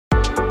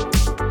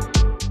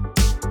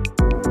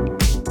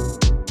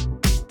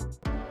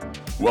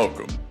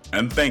Welcome,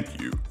 and thank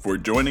you for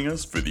joining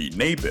us for the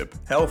NABIP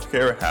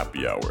Healthcare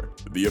Happy Hour,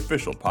 the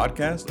official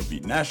podcast of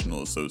the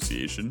National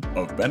Association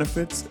of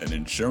Benefits and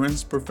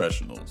Insurance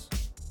Professionals.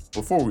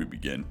 Before we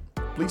begin,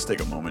 please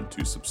take a moment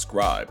to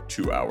subscribe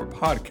to our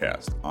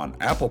podcast on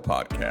Apple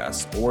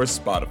Podcasts or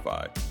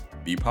Spotify.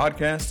 The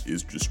podcast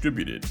is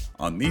distributed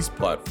on these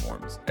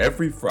platforms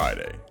every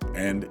Friday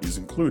and is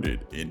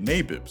included in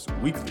NABIP's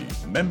weekly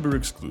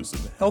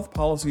member-exclusive health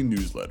policy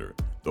newsletter,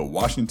 The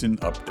Washington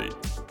Update,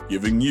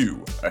 giving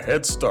you a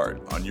head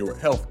start on your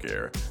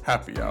healthcare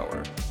happy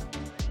hour.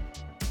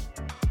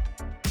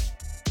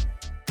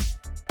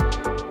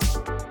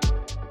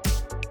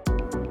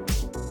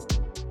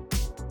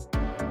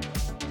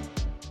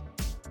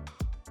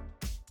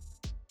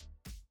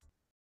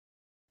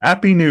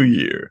 Happy New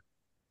Year!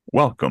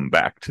 Welcome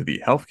back to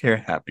the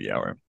Healthcare Happy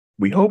Hour.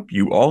 We hope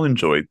you all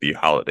enjoyed the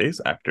holidays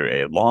after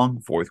a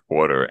long fourth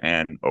quarter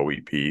and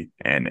OEP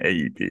and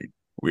AEP.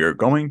 We are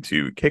going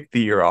to kick the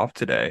year off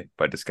today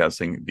by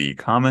discussing the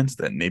comments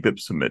that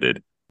NABIP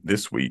submitted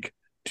this week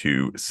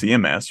to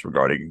CMS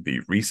regarding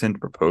the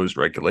recent proposed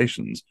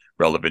regulations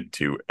relevant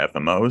to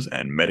FMOs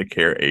and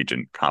Medicare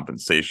agent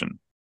compensation.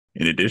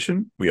 In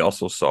addition, we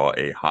also saw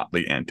a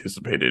hotly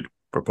anticipated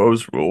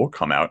proposed rule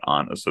come out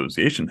on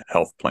association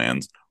health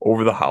plans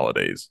over the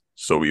holidays,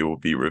 so we will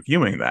be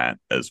reviewing that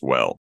as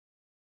well.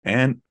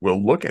 And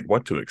we'll look at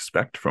what to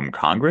expect from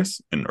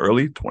Congress in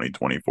early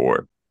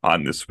 2024.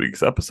 On this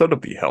week's episode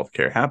of the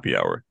Healthcare Happy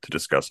Hour, to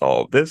discuss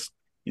all of this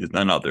is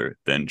none other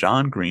than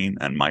John Greene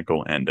and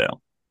Michael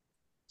Andel.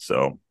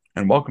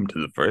 And welcome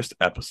to the first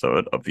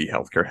episode of the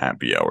Healthcare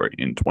Happy Hour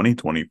in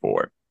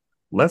 2024.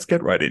 Let's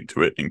get right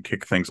into it and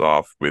kick things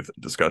off with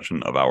a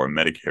discussion of our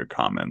Medicare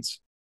comments.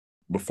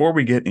 Before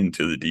we get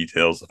into the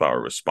details of our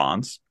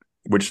response,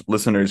 which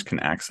listeners can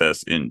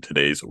access in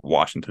today's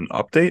Washington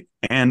Update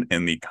and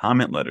in the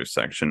comment letter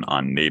section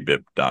on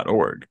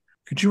nabip.org,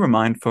 could you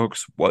remind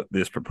folks what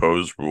this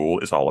proposed rule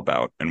is all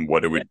about and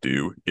what it would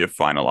do if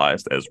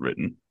finalized as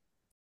written?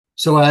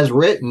 So as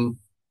written,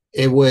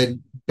 it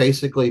would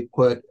basically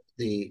put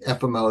the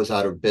FMOs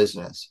out of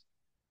business.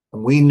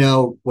 And we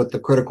know what the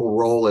critical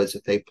role is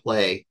that they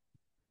play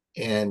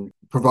in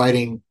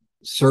providing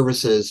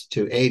services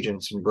to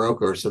agents and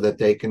brokers so that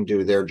they can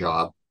do their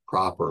job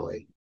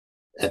properly.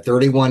 At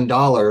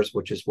 $31,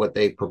 which is what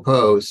they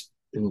proposed,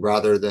 and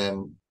rather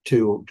than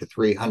 $200 to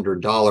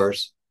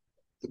 $300,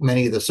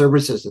 many of the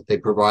services that they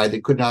provide, they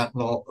could not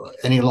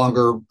any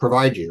longer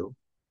provide you.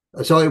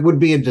 So it would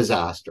be a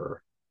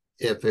disaster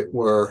if it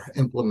were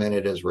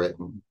implemented as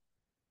written.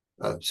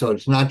 So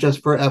it's not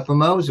just for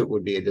FMOs, it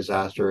would be a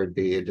disaster. It'd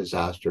be a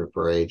disaster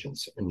for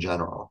agents in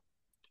general.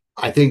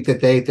 I think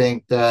that they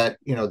think that,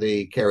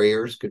 the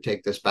carriers could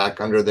take this back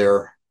under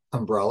their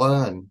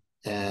umbrella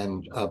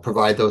and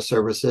provide those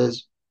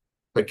services.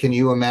 But can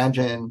you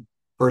imagine,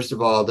 first of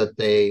all, that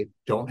they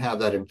don't have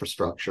that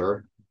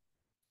infrastructure?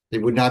 They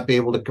would not be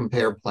able to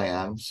compare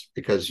plans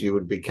because you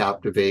would be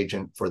captive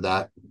agent for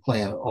that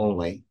plan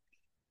only.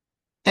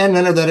 And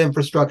none of that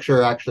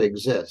infrastructure actually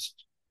exists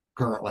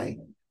currently.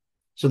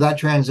 So that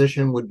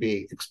transition would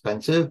be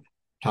expensive,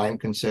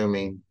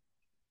 time-consuming,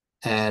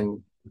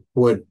 and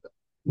would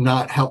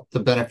not help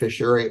the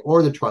beneficiary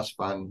or the trust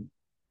fund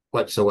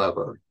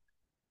whatsoever.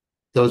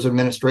 Those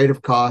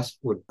administrative costs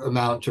would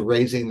amount to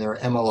raising their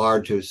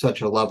MLR to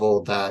such a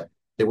level that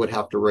they would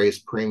have to raise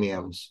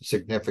premiums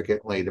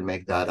significantly to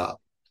make that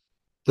up.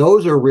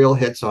 Those are real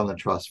hits on the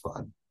trust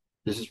fund.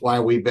 This is why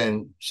we've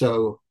been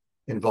so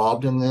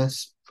involved in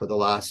this for the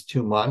last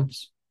 2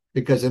 months,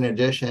 because in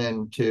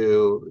addition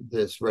to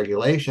this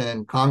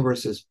regulation,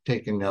 Congress has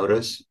taken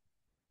notice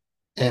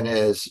and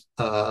has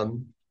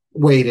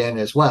weighed in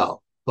as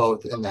well,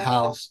 both in the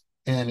House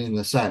and in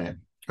the Senate,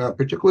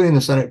 particularly in the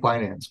Senate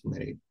Finance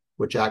Committee,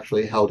 which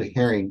actually held a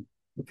hearing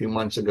a few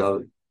months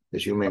ago,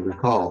 as you may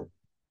recall.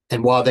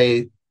 And while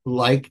they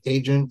like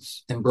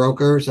agents and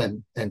brokers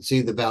and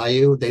see the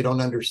value, they don't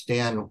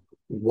understand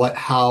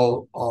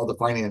how all the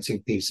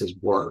financing pieces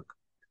work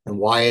and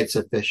why it's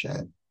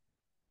efficient.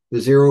 The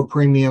zero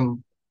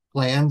premium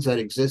plans that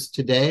exist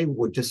today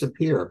would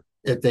disappear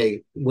if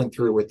they went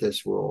through with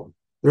this rule.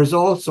 There's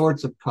all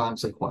sorts of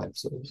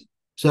consequences.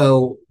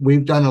 So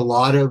we've done a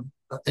lot of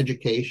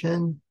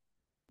education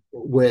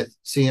with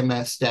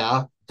CMS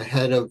staff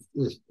ahead of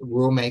this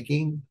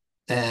rulemaking,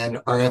 and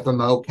our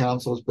FMO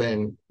council has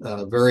been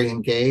very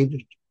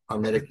engaged. Our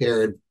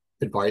Medicare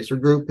advisor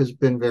group has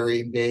been very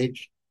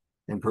engaged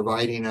in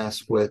providing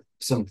us with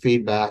some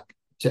feedback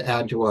to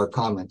add to our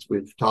comments.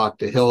 We've talked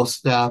to Hill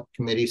staff,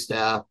 committee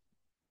staff.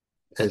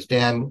 As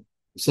Dan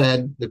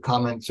said, the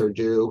comments are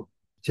due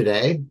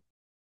today.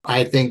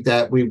 I think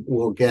that we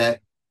will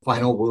get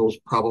final rules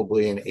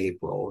probably in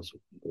April, is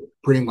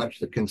pretty much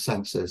the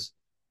consensus.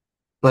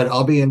 But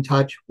I'll be in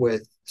touch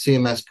with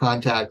CMS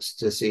contacts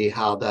to see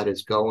how that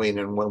is going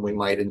and when we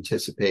might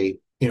anticipate,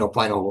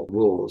 final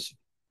rules.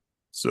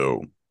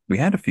 So we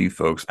had a few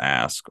folks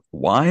ask,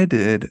 why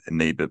did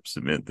NABIP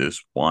submit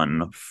this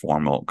one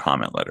formal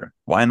comment letter?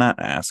 Why not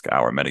ask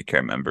our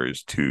Medicare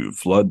members to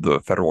flood the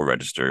Federal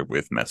Register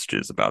with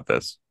messages about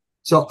this?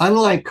 So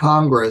unlike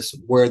Congress,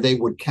 where they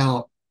would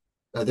count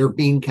their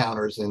bean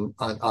counters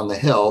on the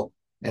Hill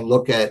and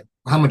look at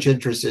how much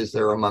interest is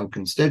there among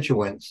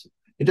constituents,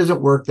 it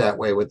doesn't work that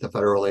way with the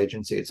federal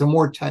agency. It's a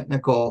more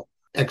technical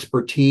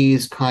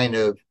expertise kind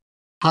of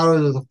how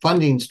do the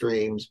funding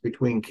streams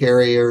between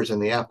carriers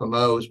and the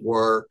FMOs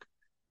work,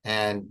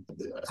 and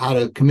how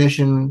do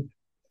commission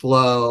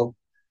flow,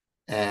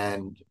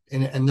 and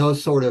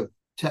those sort of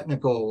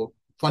technical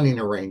funding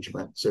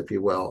arrangements, if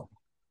you will,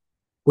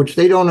 which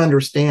they don't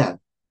understand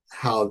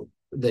how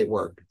they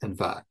work, in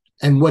fact,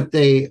 and what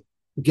they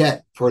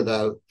get for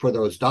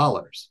those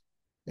dollars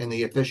and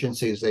the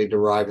efficiencies they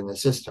derive in the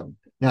system.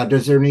 Now,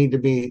 does there need to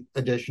be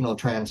additional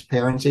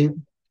transparency?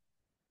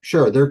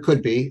 Sure, there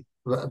could be,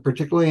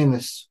 particularly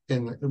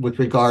with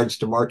regards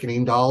to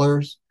marketing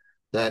dollars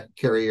that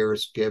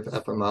carriers give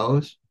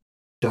FMOs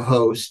to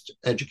host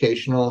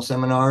educational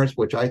seminars,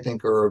 which I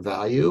think are of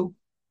value.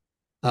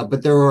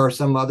 But there are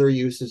some other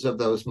uses of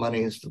those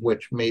monies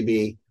which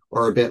maybe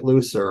are a bit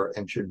looser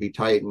and should be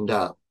tightened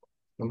up.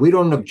 And we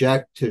don't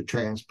object to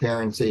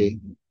transparency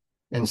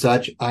and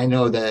such. I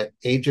know that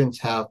agents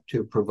have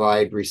to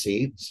provide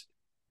receipts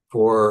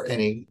for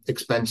any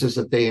expenses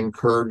that they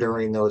incur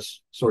during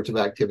those sorts of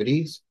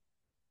activities.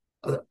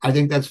 I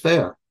think that's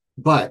fair.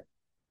 But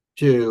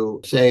to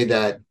say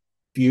that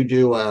if you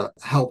do a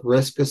health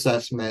risk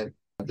assessment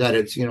that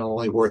it's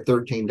only worth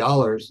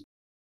 $13,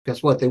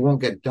 guess what? They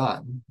won't get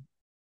done.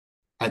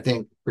 I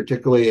think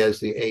particularly as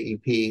the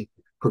AEP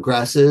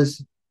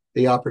progresses,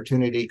 the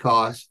opportunity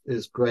cost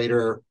is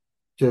greater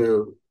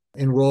to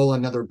enroll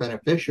another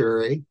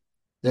beneficiary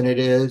than it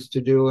is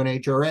to do an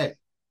HRA.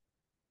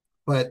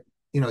 But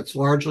it's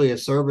largely a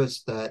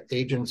service that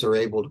agents are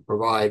able to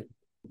provide.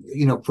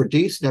 For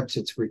D-SNPs,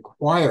 it's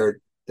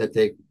required that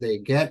they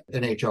get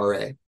an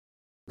HRA,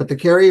 but the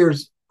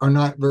carriers are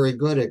not very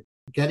good at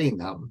getting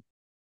them.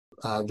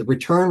 The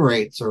return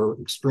rates are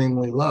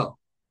extremely low.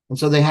 And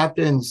so they have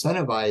to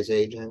incentivize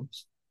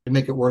agents to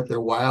make it worth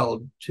their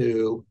while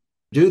to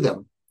do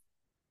them.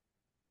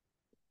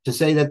 To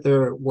say that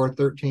they're worth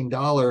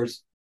 $13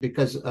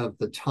 because of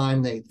the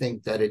time they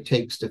think that it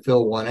takes to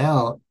fill one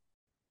out,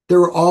 there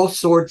are all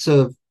sorts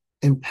of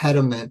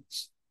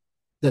impediments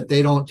that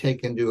they don't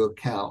take into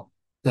account,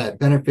 that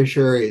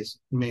beneficiaries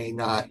may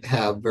not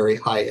have very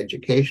high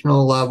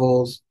educational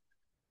levels.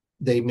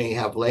 They may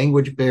have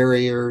language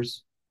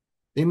barriers.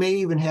 They may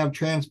even have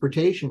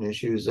transportation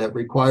issues that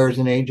requires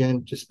an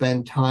agent to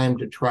spend time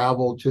to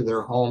travel to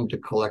their home to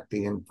collect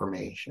the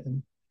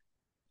information.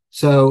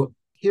 So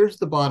here's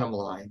the bottom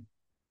line.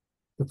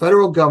 The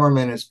federal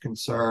government is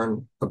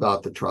concerned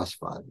about the trust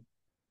fund,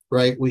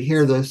 right? We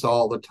hear this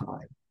all the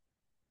time.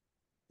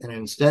 And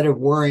instead of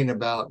worrying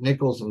about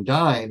nickels and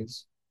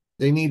dimes,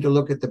 they need to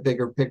look at the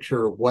bigger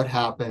picture of what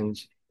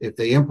happens if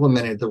they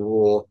implemented the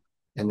rule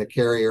and the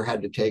carrier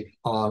had to take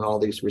on all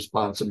these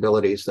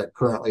responsibilities that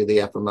currently the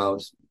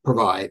FMOs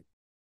provide.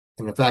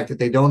 And the fact that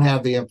they don't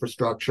have the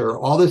infrastructure,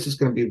 all this is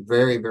going to be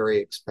very, very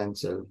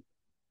expensive.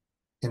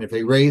 And if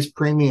they raise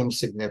premiums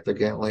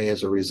significantly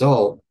as a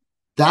result,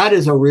 that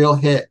is a real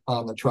hit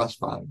on the trust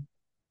fund.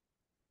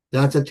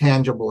 That's a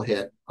tangible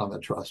hit on the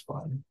trust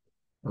fund.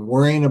 And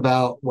worrying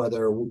about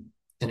whether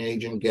an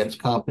agent gets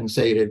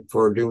compensated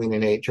for doing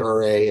an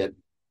HRA at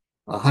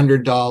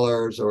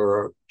 $100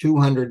 or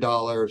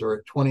 $200 or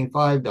at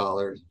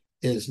 $25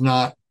 is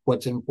not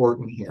what's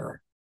important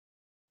here.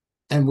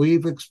 And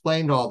we've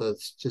explained all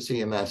this to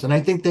CMS, and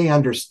I think they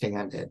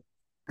understand it.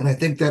 And I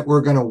think that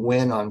we're going to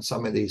win on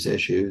some of these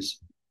issues.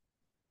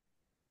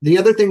 The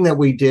other thing that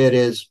we did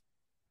is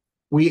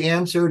we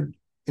answered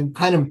in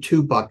kind of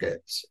two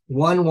buckets.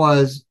 One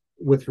was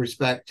with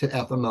respect to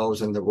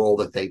FMOs and the role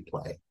that they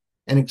play,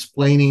 and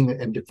explaining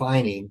and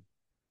defining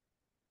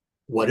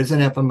what is an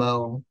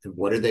FMO and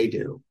what do they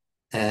do,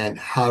 and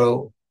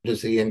how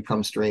does the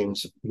income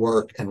streams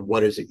work and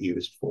what is it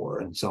used for,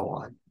 and so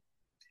on.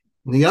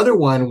 And the other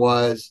one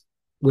was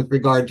with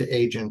regard to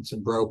agents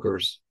and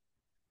brokers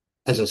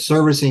as a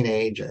servicing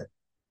agent,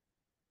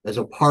 as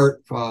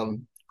apart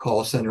from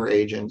call center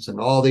agents and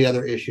all the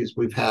other issues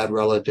we've had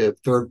relative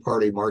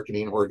third-party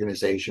marketing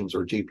organizations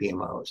or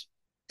TPMOs,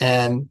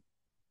 and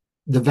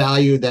the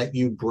value that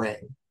you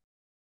bring.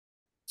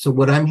 So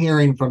what I'm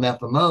hearing from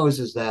FMOs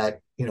is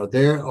that,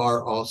 they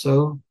are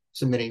also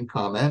submitting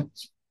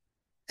comments,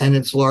 and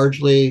it's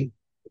largely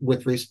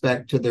with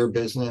respect to their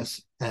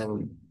business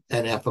and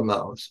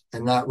FMOs,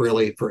 and not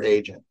really for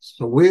agents.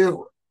 So we're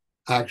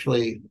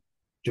actually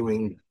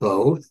doing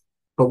both,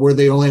 but we're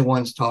the only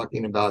ones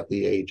talking about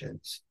the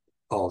agents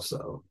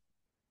also.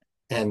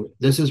 And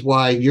this is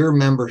why your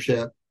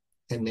membership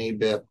in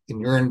NABIP and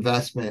your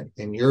investment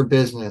in your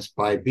business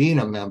by being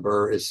a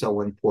member is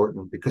so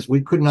important, because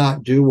we could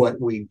not do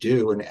what we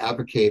do and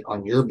advocate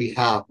on your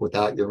behalf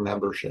without your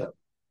membership.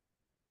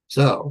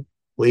 So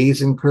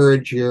please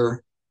encourage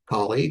your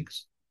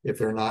colleagues, if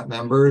they're not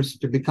members,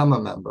 to become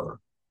a member.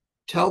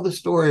 Tell the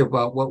story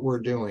about what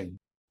we're doing.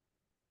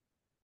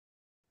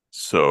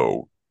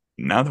 So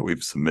now that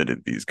we've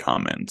submitted these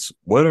comments,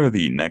 what are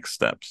the next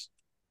steps?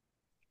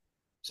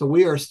 So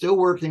we are still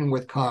working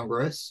with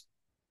Congress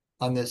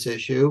on this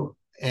issue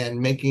and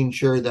making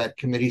sure that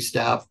committee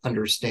staff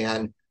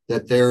understand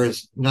that there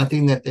is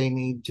nothing that they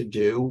need to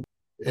do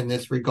in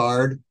this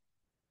regard,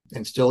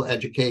 and still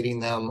educating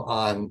them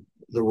on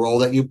the role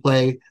that you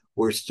play.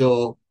 We're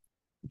still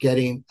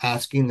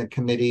asking the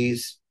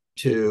committees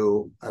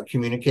to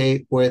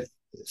communicate with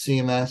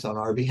CMS on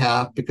our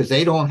behalf because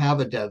they don't have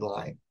a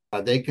deadline.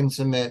 They can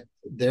submit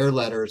their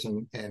letters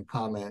and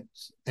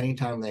comments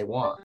anytime they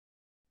want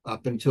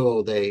up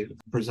until they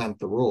present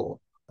the rule.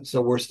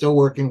 So we're still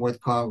working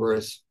with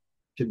Congress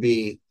to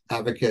be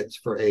advocates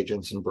for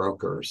agents and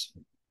brokers.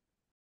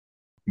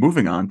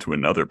 Moving on to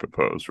another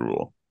proposed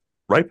rule.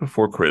 Right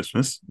before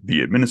Christmas,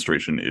 the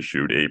administration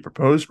issued a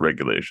proposed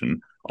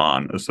regulation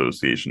on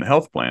association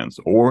health plans,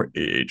 or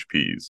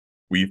AHPs.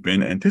 We've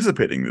been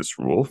anticipating this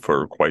rule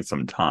for quite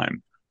some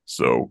time.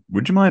 So,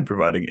 would you mind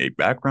providing a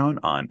background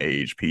on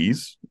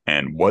AHPs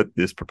and what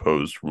this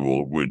proposed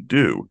rule would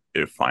do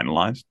if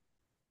finalized?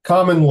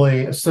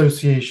 Commonly,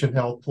 association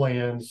health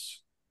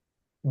plans,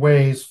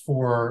 ways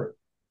for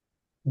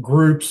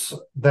groups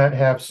that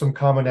have some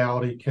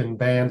commonality can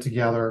band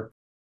together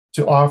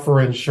to offer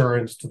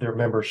insurance to their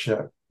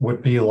membership.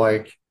 Would be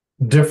like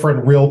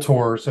different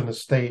realtors in a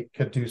state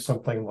could do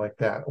something like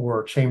that,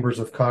 or chambers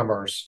of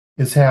commerce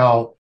is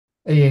how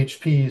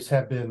AHPs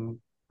have been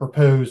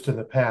proposed in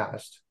the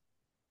past.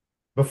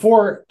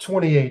 Before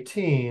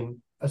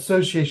 2018,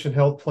 association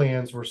health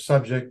plans were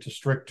subject to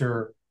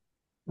stricter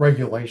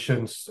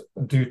regulations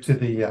due to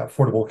the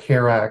Affordable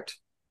Care Act.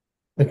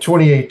 In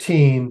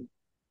 2018,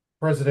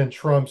 President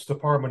Trump's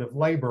Department of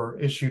Labor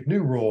issued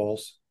new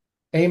rules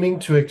aiming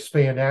to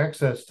expand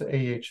access to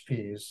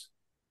AHPs,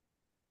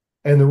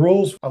 and the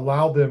rules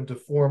allow them to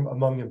form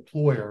among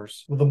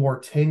employers with a more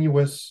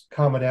tenuous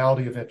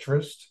commonality of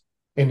interest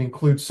and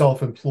include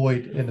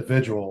self-employed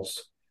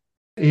individuals.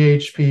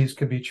 AHPs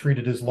can be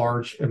treated as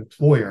large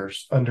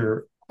employers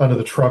under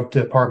the Trump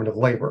Department of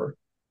Labor.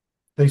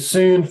 They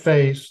soon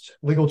faced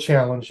legal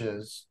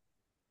challenges,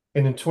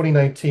 and in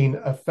 2019,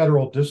 a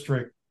federal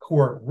district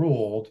court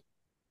ruled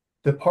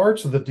that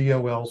parts of the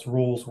DOL's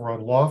rules were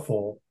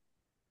unlawful,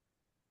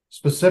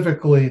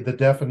 specifically the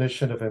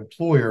definition of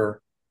employer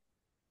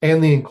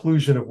and the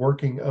inclusion of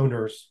working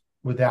owners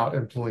without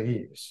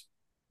employees.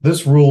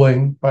 This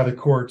ruling by the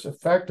courts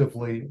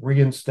effectively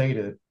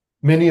reinstated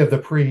many of the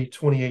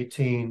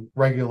pre-2018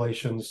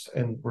 regulations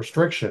and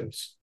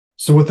restrictions.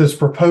 So what this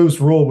proposed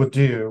rule would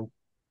do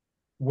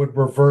would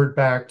revert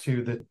back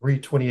to the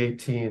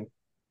pre-2018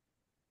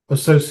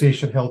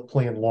 association health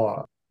plan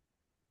law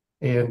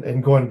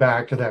and going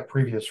back to that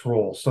previous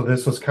rule. So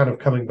this is kind of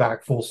coming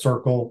back full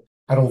circle.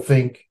 I don't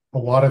think a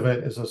lot of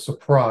it is a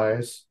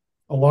surprise.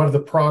 A lot of the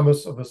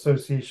promise of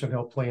association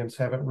health plans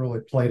haven't really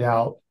played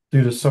out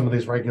due to some of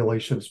these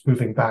regulations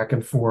moving back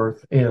and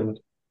forth and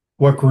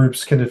what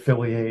groups can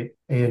affiliate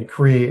and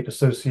create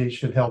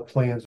association health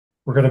plans.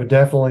 We're going to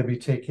definitely be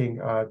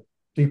taking a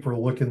deeper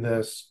look in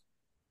this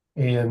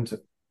and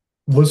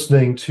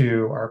listening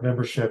to our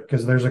membership,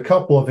 because there's a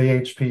couple of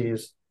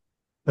AHPs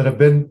that have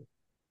been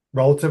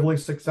relatively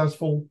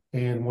successful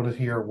and want to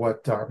hear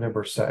what our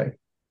members say.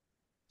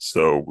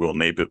 So will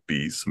NABIP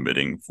be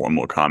submitting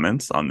formal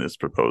comments on this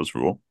proposed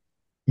rule?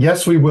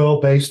 Yes, we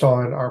will, based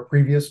on our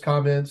previous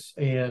comments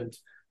and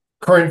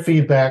current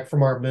feedback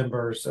from our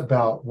members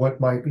about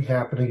what might be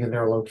happening in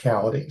their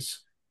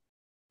localities.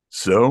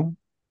 So,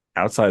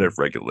 outside of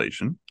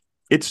regulation,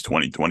 it's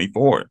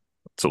 2024.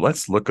 So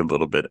let's look a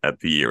little bit at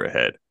the year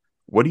ahead.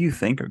 What do you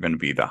think are going to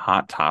be the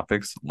hot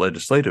topics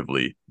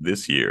legislatively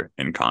this year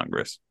in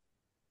Congress?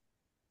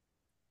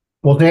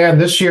 Well, Dan,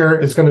 this year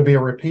is going to be a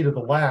repeat of the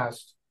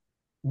last,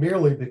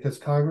 merely because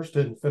Congress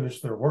didn't finish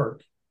their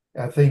work.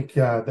 I think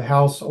the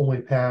House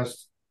only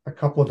passed a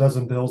couple of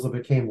dozen bills that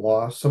became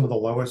law, some of the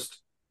lowest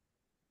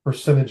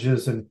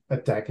percentages in a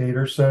decade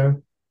or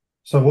so.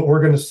 So what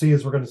we're going to see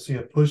is we're going to see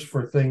a push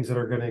for things that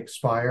are going to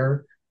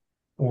expire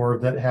or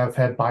that have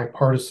had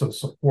bipartisan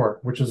support,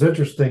 which is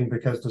interesting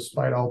because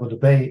despite all the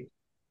debate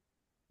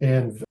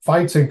and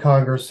fights in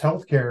Congress,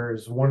 healthcare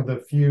is one of the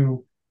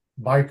few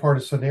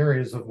bipartisan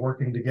areas of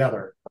working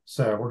together.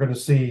 So we're going to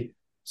see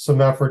some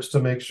efforts to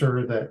make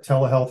sure that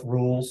telehealth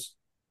rules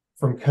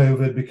from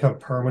COVID become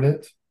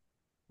permanent.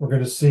 We're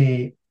going to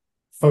see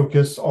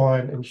focus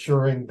on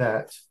ensuring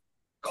that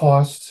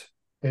cost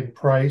and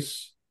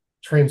price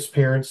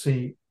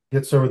transparency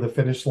gets over the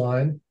finish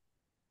line,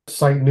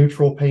 site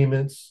neutral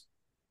payments,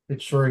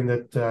 ensuring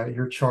that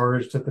you're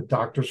charged at the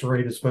doctor's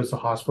rate as opposed to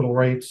hospital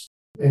rates,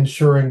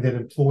 ensuring that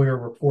employer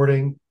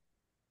reporting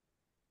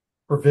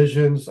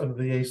provisions under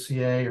the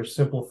ACA are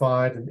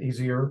simplified and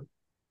easier.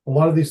 A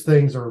lot of these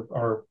things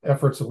are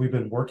efforts that we've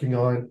been working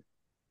on,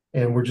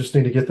 and we just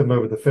need to get them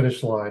over the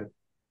finish line.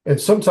 And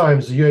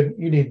sometimes you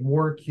need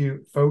more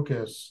acute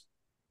focus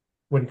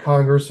when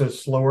Congress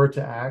is slower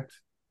to act,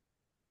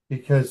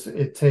 because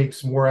it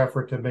takes more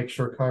effort to make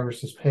sure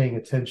Congress is paying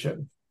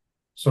attention.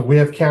 So we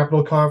have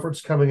Capitol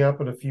Conference coming up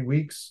in a few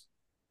weeks.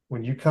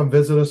 When you come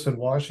visit us in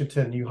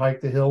Washington, you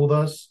hike the Hill with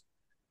us,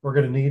 we're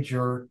going to need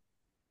your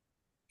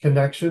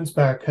connections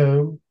back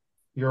home,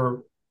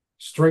 your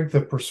strength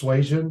of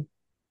persuasion,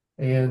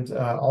 and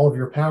all of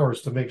your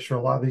powers to make sure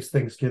a lot of these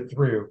things get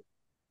through.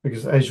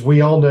 Because as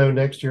we all know,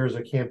 next year is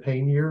a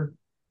campaign year,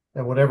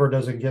 and whatever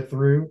doesn't get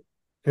through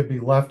could be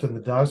left in the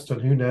dust,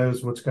 and who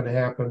knows what's going to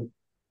happen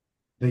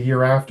the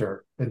year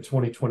after in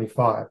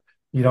 2025.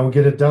 You don't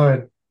get it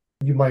done,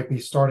 you might be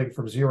starting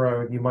from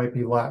zero and you might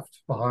be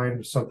left behind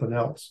with something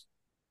else.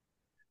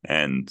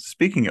 And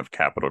speaking of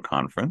Capitol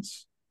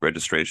Conference,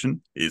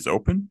 registration is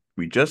open.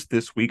 We just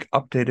this week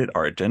updated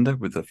our agenda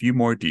with a few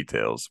more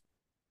details.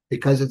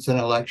 Because it's an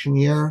election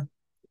year,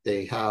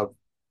 they have,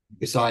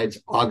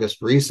 besides August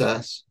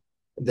recess,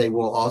 they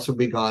will also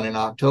be gone in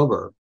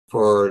October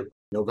for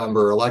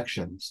November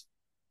elections.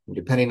 And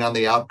depending on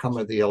the outcome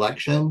of the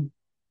election,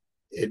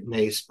 it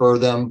may spur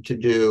them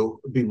to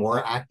be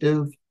more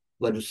active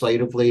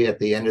legislatively at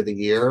the end of the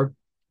year,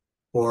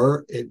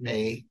 or it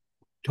may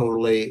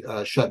totally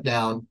shut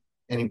down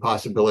any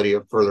possibility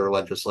of further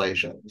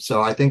legislation.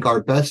 So I think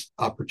our best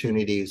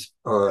opportunities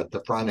are at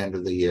the front end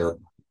of the year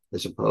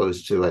as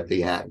opposed to at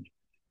the end.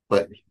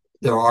 But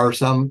there are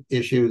some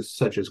issues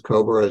such as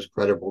COBRA's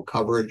credible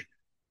coverage,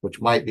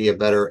 which might be a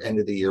better end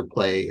of the year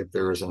play if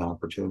there is an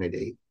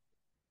opportunity.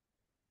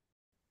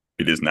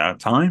 It is now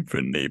time for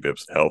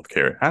NABIP's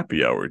Healthcare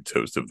Happy Hour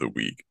Toast of the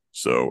Week.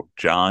 So,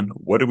 John,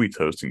 what are we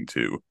toasting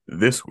to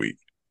this week?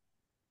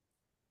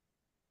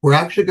 We're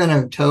actually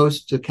going to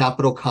toast the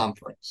Capitol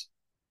Conference.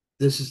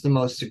 This is the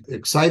most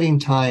exciting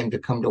time to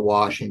come to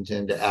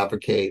Washington to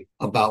advocate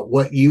about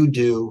what you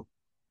do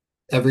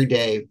every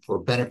day for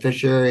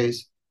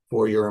beneficiaries,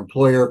 for your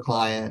employer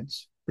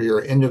clients, for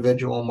your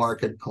individual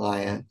market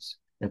clients,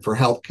 and for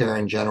healthcare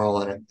in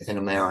general in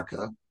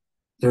America.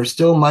 There's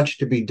still much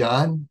to be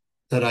done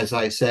that, as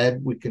I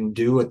said, we can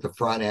do at the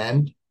front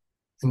end.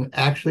 And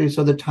actually,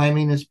 so the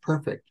timing is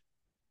perfect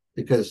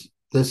because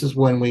this is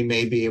when we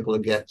may be able to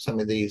get some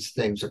of these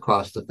things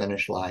across the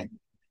finish line.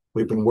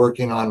 We've been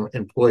working on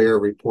employer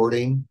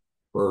reporting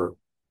for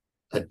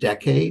a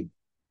decade.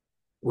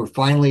 We're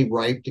finally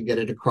ripe to get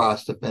it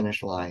across the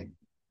finish line.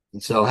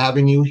 And so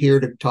having you here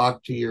to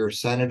talk to your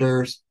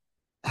senators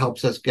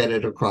helps us get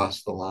it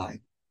across the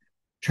line.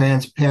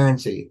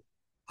 Transparency.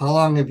 How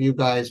long have you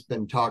guys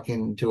been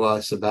talking to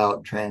us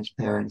about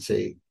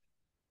transparency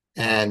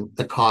and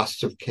the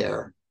costs of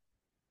care?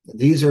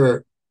 These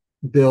are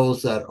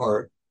bills that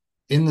are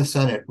in the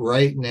Senate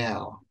right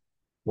now,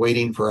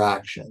 waiting for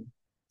action.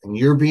 And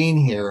you're being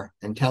here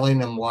and telling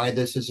them why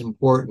this is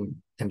important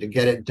and to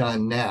get it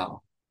done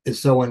now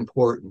is so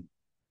important.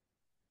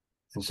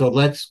 And so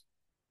let's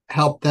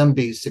help them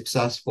be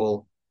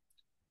successful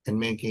in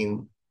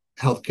making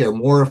healthcare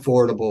more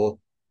affordable,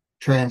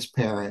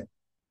 transparent,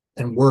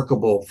 and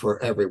workable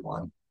for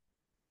everyone.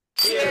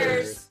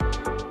 Cheers!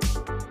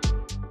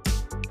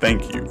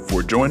 Thank you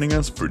for joining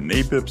us for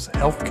NABIP's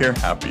Healthcare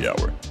Happy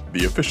Hour,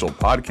 the official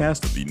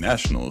podcast of the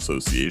National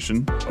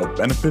Association of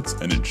Benefits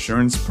and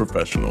Insurance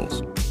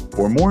Professionals.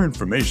 For more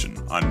information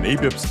on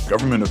NABIP's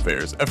government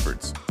affairs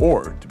efforts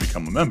or to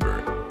become a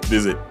member,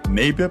 visit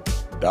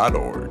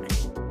nabip.org.